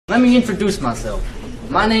Let me introduce myself.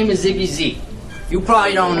 My name is Ziggy Z. You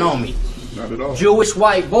probably don't know me. Not at all. Jewish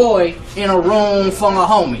white boy in a room full of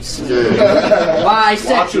homies. Yeah.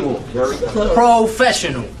 Bisexual.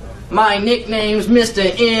 Professional. My nickname's Mr.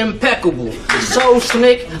 Impeccable. So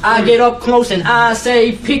slick, I get up close and I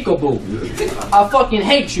say peekaboo. I fucking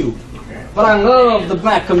hate you, but I love the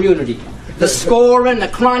black community. The score and the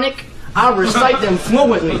chronic, I recite them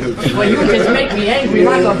fluently. But you just make me angry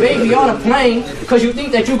like a baby on a plane, cause you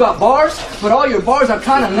think that you got bars, but all your bars are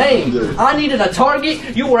kinda lame. I needed a target,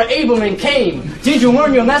 you were Abel and Cain. Did you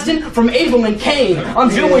learn your lesson from Abel and Cain? I'm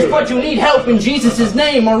Jewish, but you need help in Jesus'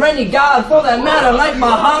 name, or any God for that matter, like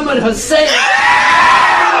Muhammad Hussein.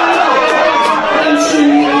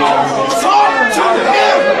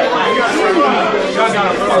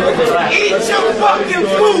 Eat your fucking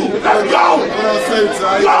food! Let's go!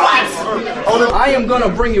 I am gonna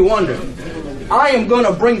bring you under. I am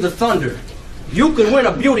gonna bring the thunder. You can win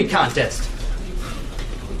a beauty contest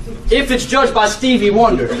if it's judged by Stevie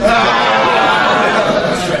Wonder.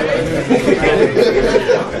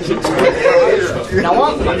 Now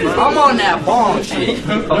I'm on that bomb shit.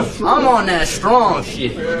 I'm on that strong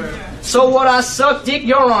shit. So what I suck dick,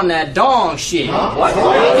 you're on that dong shit. What?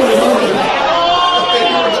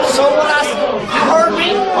 So what I you heard me?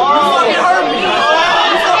 You fucking heard me. You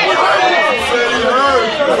fucking heard me.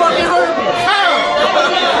 You fucking heard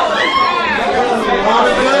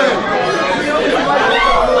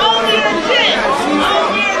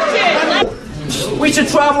me. We should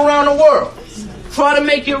travel around the world. Try to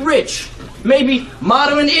make it rich. Maybe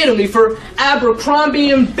model in Italy for Abercrombie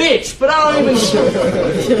and bitch. But I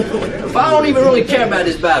don't even really care about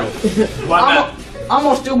this battle. I'm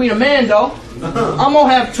gonna still be the man though. I'm gonna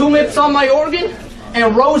have tulips on my organ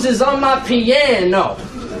and roses on my piano.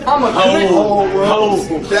 I'm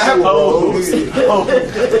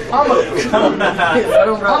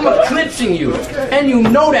eclipsing you, and you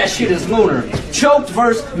know that shit is lunar. Choked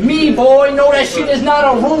verse, me boy, know that shit is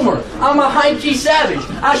not a rumor. I'm a high-key savage.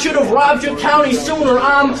 I should have robbed your county sooner.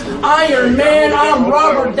 I'm Iron Man, I'm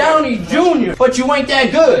Robert Downey Jr. But you ain't that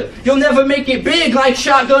good. You'll never make it big like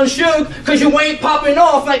Shotgun Suge, cause you ain't popping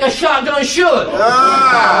off like a shotgun should.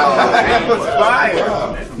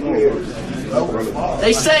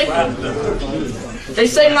 They say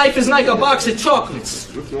life is like a box of chocolates.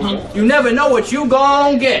 You never know what you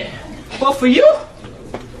gon' get. But for you,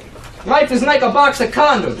 life is like a box of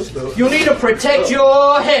condoms. You need to protect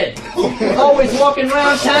your head. Always walking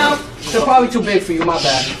around town. They're probably too big for you, my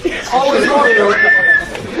bad.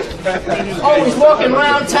 Always walking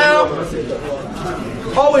around town.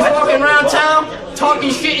 Always walking around town, talking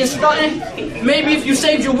shit and stunting. Maybe if you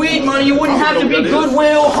saved your weed money, you wouldn't have to be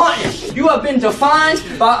Goodwill hunting. You have been defined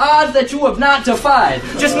by odds that you have not defied.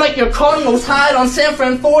 Just like your Cardinals hide on San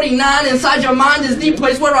Fran 49, inside your mind is the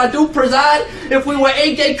place where I do preside. If we were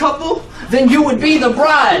a gay couple, then you would be the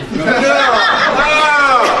bride.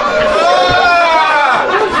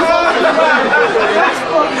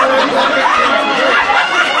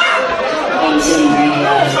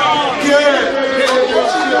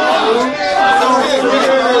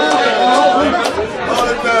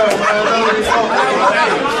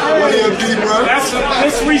 That's some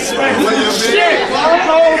disrespectful shit.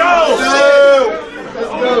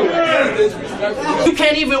 You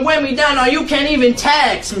can't even wear me down, or you can't even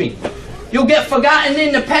tax me. You'll get forgotten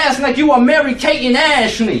in the past like you are Mary-Kate and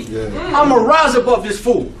Ashley. I'm a rise above this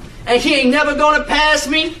fool, and he ain't never gonna pass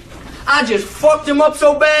me. I just fucked him up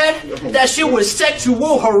so bad, that shit was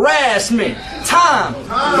sexual harassment. Time.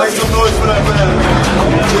 Make some noise for that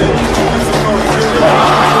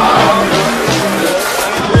man.